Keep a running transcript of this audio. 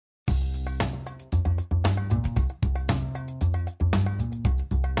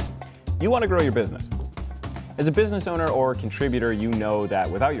You want to grow your business. As a business owner or contributor, you know that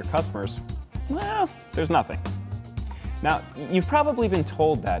without your customers, well, there's nothing. Now, you've probably been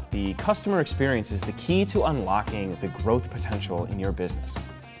told that the customer experience is the key to unlocking the growth potential in your business.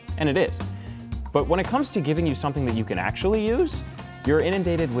 And it is. But when it comes to giving you something that you can actually use, you're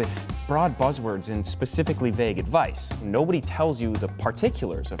inundated with broad buzzwords and specifically vague advice. Nobody tells you the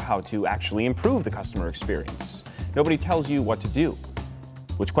particulars of how to actually improve the customer experience. Nobody tells you what to do,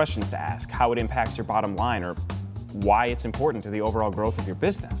 which questions to ask, how it impacts your bottom line, or why it's important to the overall growth of your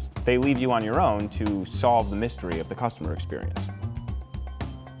business. They leave you on your own to solve the mystery of the customer experience.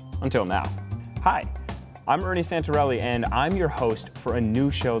 Until now. Hi, I'm Ernie Santorelli, and I'm your host for a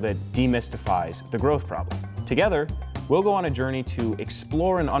new show that demystifies the growth problem. Together, we'll go on a journey to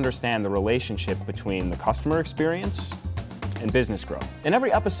explore and understand the relationship between the customer experience and business growth. In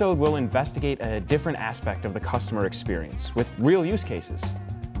every episode, we'll investigate a different aspect of the customer experience with real use cases,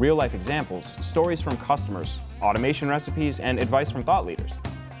 real-life examples, stories from customers, automation recipes, and advice from thought leaders.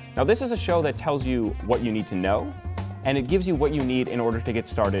 Now, this is a show that tells you what you need to know, and it gives you what you need in order to get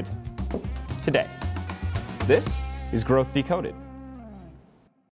started today. This is Growth Decoded.